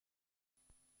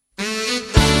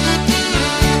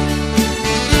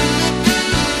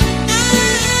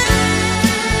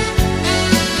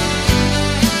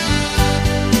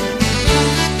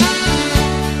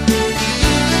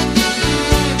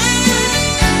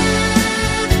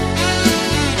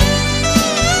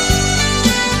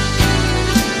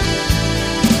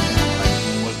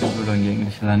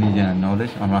General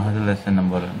knowledge on lesson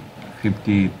number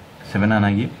 57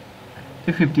 anagi.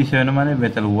 So 57 mane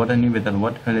better what and better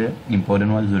what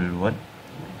important was zurur what.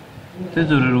 So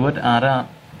zurur what ara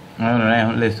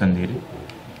lesson did.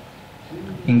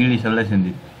 English lesson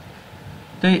did.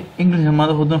 So English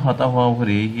mother who don't hata ho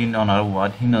in on our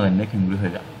what he know and making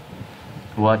good.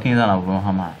 What is an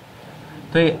Hama.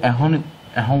 So a home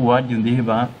word in the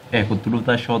Hiba, a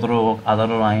Kutruta Shodro, other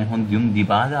line on Jum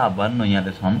Dibada, Aban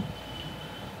Yason.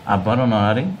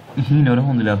 Abaronare, he no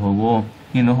Hondula Hogo,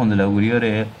 he no Hondula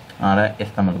Uriore, Ara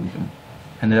Estamalum,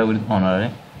 and there will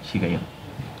honor Shigayo.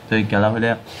 So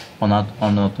Calabria on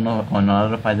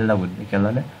another Fidela would be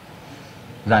Calade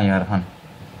Zayar Han.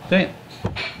 So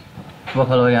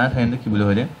Vocaloria and the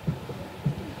Kibulode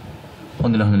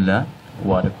on the Honda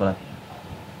water.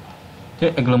 So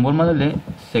a global mother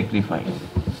sacrifice.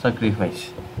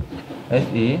 SACRIFICE.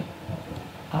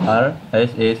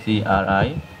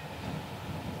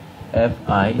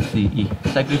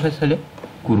 Sacrifice है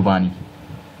कुर्बानी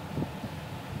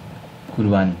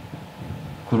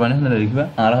होने लिखा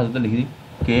are हाथ तो लिख दी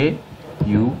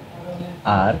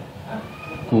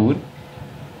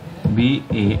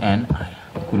KURBANI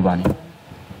कुर्बानी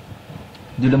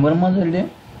दुलंबर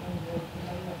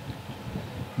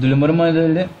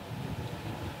मज़ले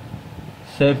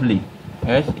safely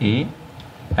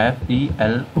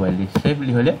SAFELY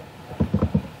safely होले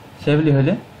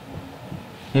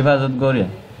हेफाजत गोरी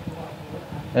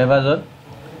होने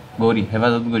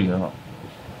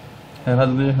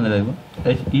लगेगा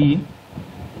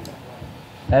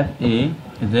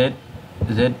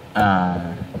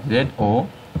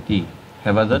HEFAZOT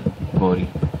हेफाजत गोरी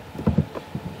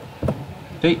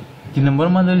तो 3 नंबर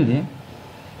में दे लीजिए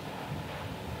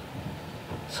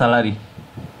सैलरी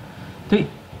तो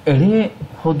एडे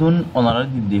हुदुन ओनारा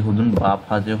दिदे हुदुन बाप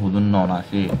हाजे हुदुन नौना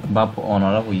से बाप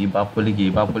ओनारा हुई बाप बोले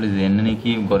जेने ने की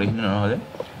गोरे ही नौना होले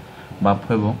बाप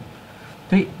है वो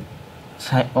तो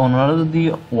ओनारा तो दी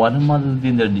वार्ड मादे दी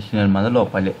ट्रेडिशनल मादे लो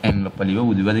पहले वो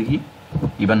उदिबा देखी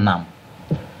इबन नाम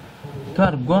तो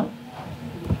अर्गो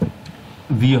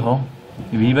वी हो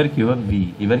वी बार की हो वी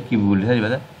इबार की बोले था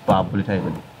इबार बाप बोले था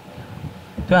इबार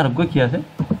तो अर्गो क्या है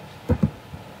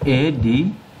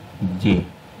ADJ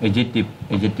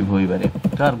एजेक्टिव हो इबारे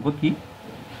तो अर्गो की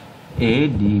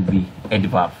ADV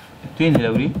एडवर्ब तो इन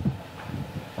लगरी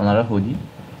ओनारा होजी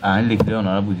आने लिख दे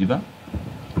ओनारा बुझिबा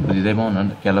बुझिबा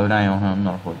ओनारा केला ना आयो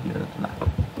ओनारा होजी रतला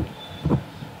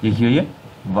ये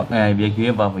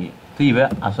किए बाप होई तो इबा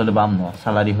আসলে বাম ন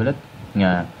স্যালারি হলে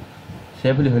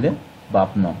সেফলি হলে বাপ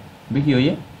ন বিকি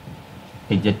হইয়ে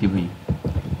एडजेक्टिव होई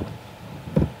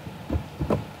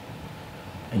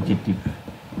एडजेक्टिव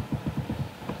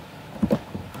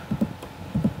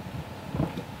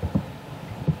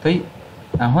तो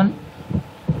এখন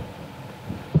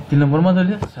 3 নম্বর में दे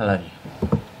सैलरी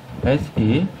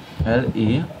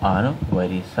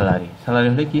SALARY सैलरी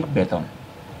হলে কি বেতন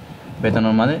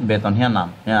বেতনের মানে বেতন হিয়া নাম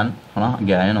হিয়ান হনা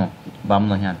গেয়ায় ন বাম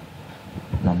ন হিয়ান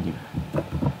নাম দিবা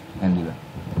এন দিবা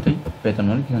ঠিক বেতন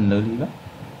মানে কি হলে দিবা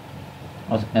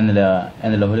অস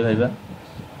এনলা হলে ভাইবা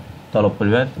তলব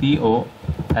করিবা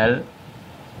TOL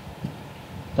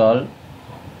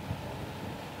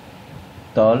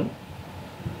তল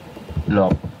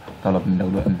लॉक तलब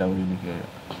इंडगलो लिखे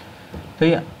तो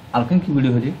ये अलकन की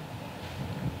वीडियो होली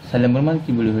सैलम्बर मान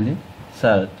की video Holi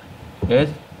SALT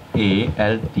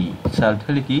SALT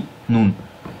Holi की नून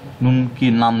की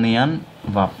नाम नियान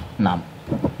वाफ नाम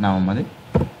हमारे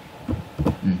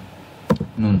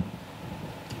नून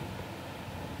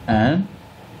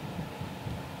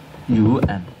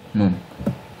UN नून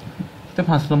तो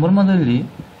 5 नंबर मान होली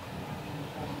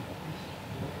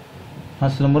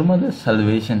 5 नंबर मान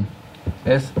सल्वेशन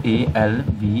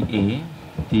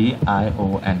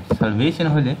SALVATION सल्वेशन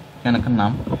होले क्या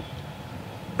नाम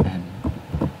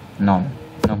नॉन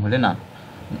होले नाम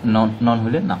नॉन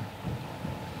होले नाम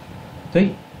तो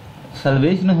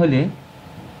सल्वेशन होले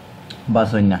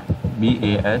बासन्या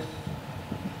BAS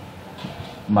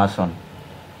बासन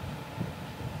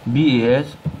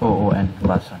BASOON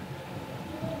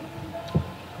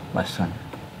बासन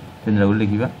तो लगो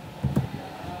लिखिबा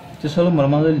तो सलो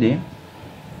मरमा दे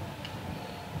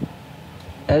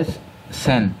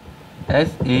SAND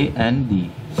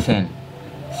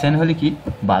SAN होले की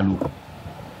बालू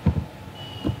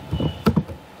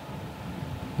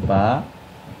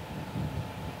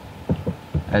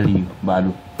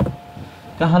बालू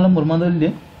तो हाल मरमा दे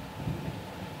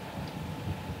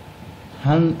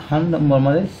हान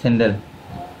मरमा दे सैंडल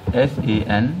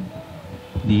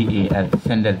SANDAL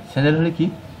सैंडल होले की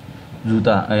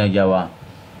जूता यावा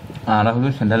आरा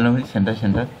होले सैंडल न होले सेंटर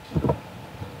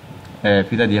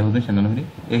फिर दिया होते सैंडल होले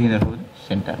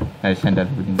center center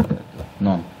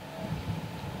non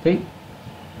okay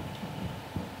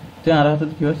তো আর হাতে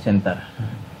কি হয় সেন্টার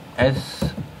এস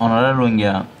অনারা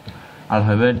রোহিঙ্গা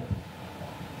alphabet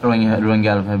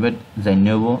রোহিঙ্গা alphabet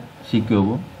জানিব শিকিব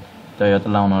তো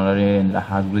ইয়াতলা অনারে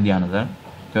হাজগুলো দিয়া নাযায়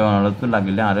তো অনারা তো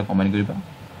লাগিলে আরে কমেন্ট করিবা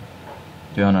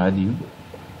তো অনারা দিও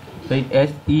তো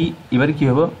এস ই এবার কি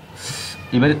হবে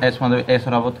এবার এস মানে এস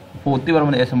এর আবার প্রতিবার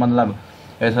মানে এস মানে লাগবে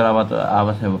এস এর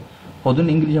আবার হবে হদুন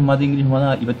ইংলিশ মানে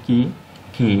এবার কি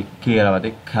কে এর আবার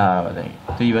খা আবার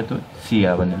তো এবার তো সি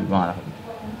আবার নেবে বাংলা হবে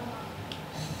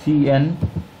CENTER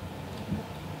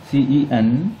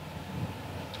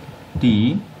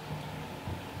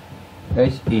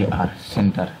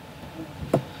সেন্টার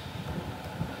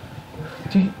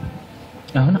ঠিক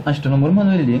এখন 8 নম্বর মান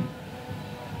হইলে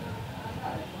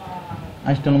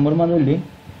 8 নম্বর মান হইলে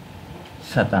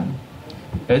সাতান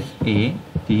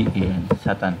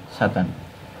SATAN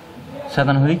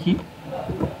সাতান হলে কি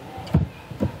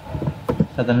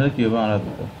সাতান হলে কি হবে আমরা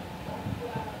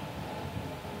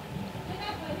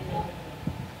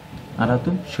আর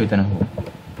তো শয়তান হবো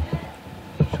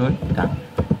শয়তান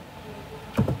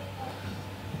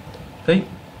তাই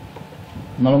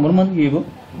 9 নম্বর মান কি হবো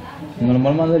 9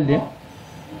 নম্বর মান হলে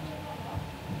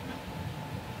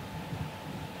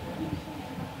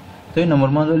তাই নম্বর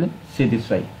মান হলে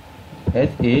satisfy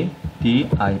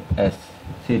SATIS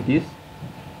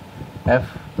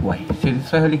satisfy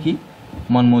satisfy হলে কি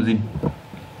মন মজিন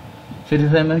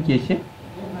satisfy মানে কি আছে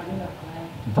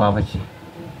ভাব আছে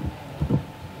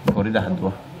করে দেখাবো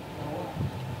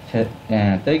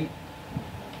তাই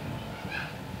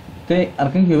তাই আর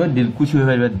কি হবে দিল খুশি হয়ে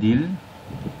যাবে দিল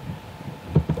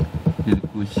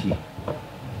খুশি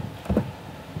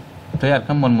তাই আর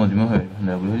কাম মন মজিমা হবে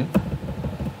বলে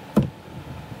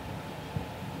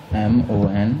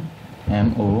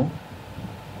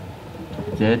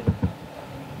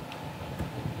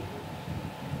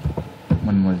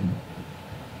MONMOZ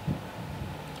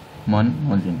মন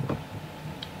মজিম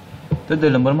तो 2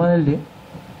 नंबर मान ले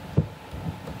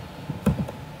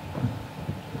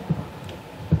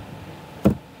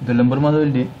 2 नंबर मान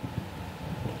ले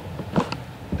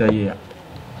तो ये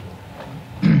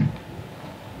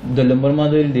 2 नंबर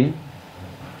मान ले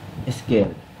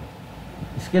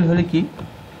स्केल হলে কি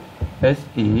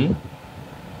SCALE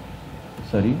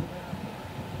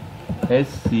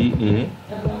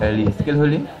স্কেল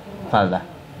হলে Phalada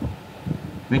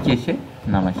which is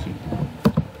নামাসি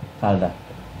Phalada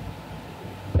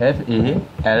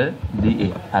FALDA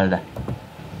Phalada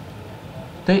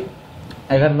তো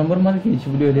 11 নম্বর মানে কি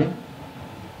ছবি হলে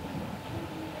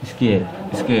স্কেল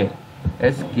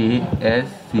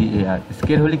SKSCAR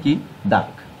স্কেল হলে কি দাগ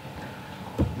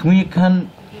তুমি এখান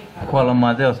কলম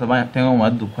মাঝে অথবা টেঙ্গা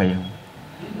মাঝে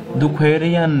দুঃখাইরে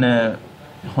ইয়ান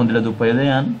হন্দিলা দুঃখাইরে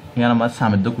ইয়ান আমার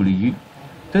সামের দুকুলি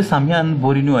তো সামিয়ান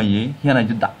বরিনু আইয়ে ইয়ান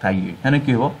আইজু দাগ থাকি ইয়ান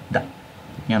কি হবো দাগ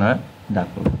ইয়ান দাগ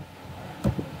করবো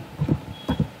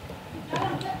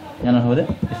ইয়ান হবে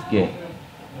স্কেল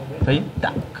তাই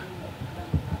দাগ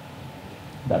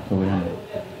করবো ইয়ান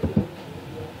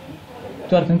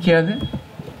তো আর কি আছে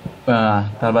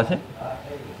তার পাশে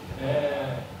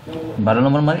 12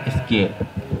 নম্বর মানে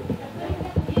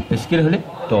স্কেল হলে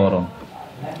তরণ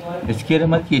স্কেল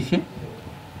মানে কি এসে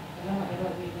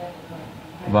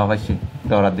বাবা সে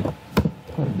দৌড়া দে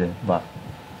বা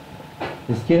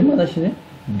স্কেল মানে আসে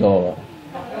দৌড়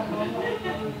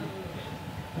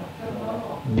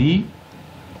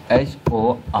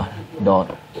DHOR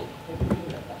দৌড়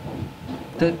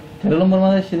তো 13 নম্বর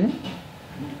মানে আসে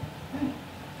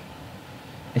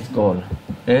স্কল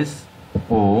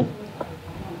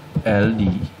SOLD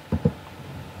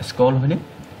স্কল হলে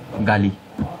গালি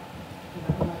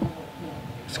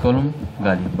স্কলম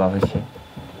গালি বাবাসে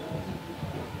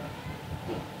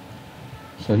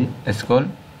সরি স্কল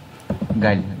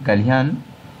গালি গালিয়ান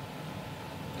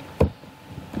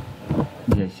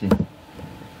জেসে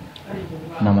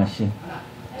নামাসে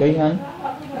কইহান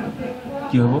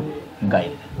কি হবো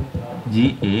গাইল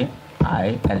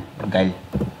GAIL গাইল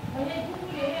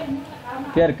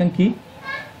यार कन की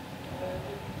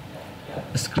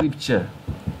स्क्रिप्चर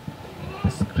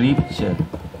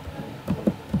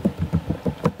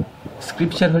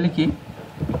হলে কি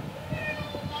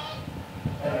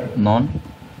নন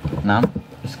নাম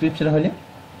স্ক্রিপচার হলে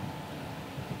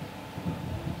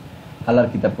আল্লাহর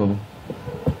কিতাব পড়ব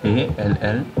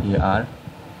ALLAR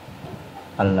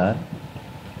আল্লাহর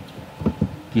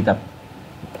কিতাব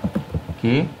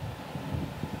কে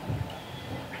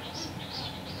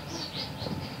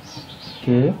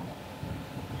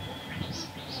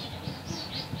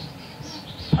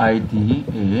IDA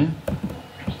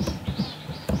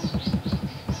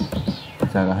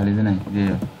জায়গা হালি নাই যে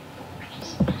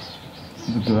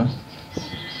বুঝবা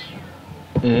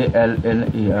ALLER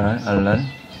আল্লাহ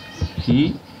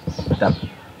কিতাব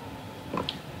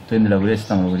তো ইন লাগবে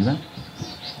ইসলাম বুঝবা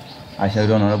আশা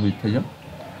করি ওনারা বুঝতে যাও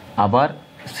আবার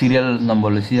সিরিয়াল নম্বর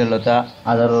সিরিয়ালটা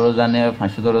 1000 জানে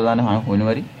 500 জানে হয় হইতে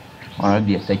পারি ওনারা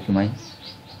দিয়ে তাই কিমাই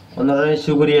ওনারা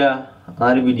শুকরিয়া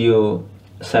আর ভিডিও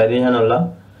সাইডে হানাল্লা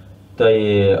তাই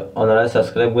ওনারা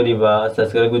সাবস্ক্রাইব করিবা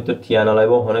সাবস্ক্রাইব করতে ঠিয়া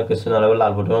নালাইব অনেক কিছু নালাইব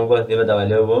লাল বটন করে দিবে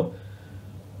দাবাইলে হবো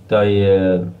তাই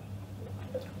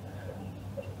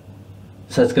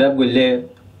সাবস্ক্রাইব করলে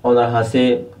ওনার হাসে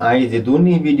আই যে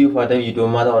দুনি ভিডিও ফাটা ইউটিউব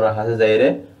মা ওনার হাসে যাইরে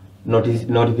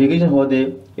নোটিফিকেশন হতে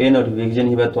এই নোটিফিকেশন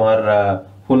হিবা তোমার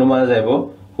ফোন মা যাইব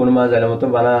ফোন মা যাইলে মতো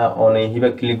বানা অনে হিবা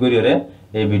ক্লিক করিরে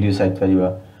এই ভিডিও সাইট পারিবা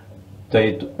তাই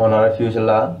ওনারা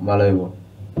ফিউচারলা ভালো হইব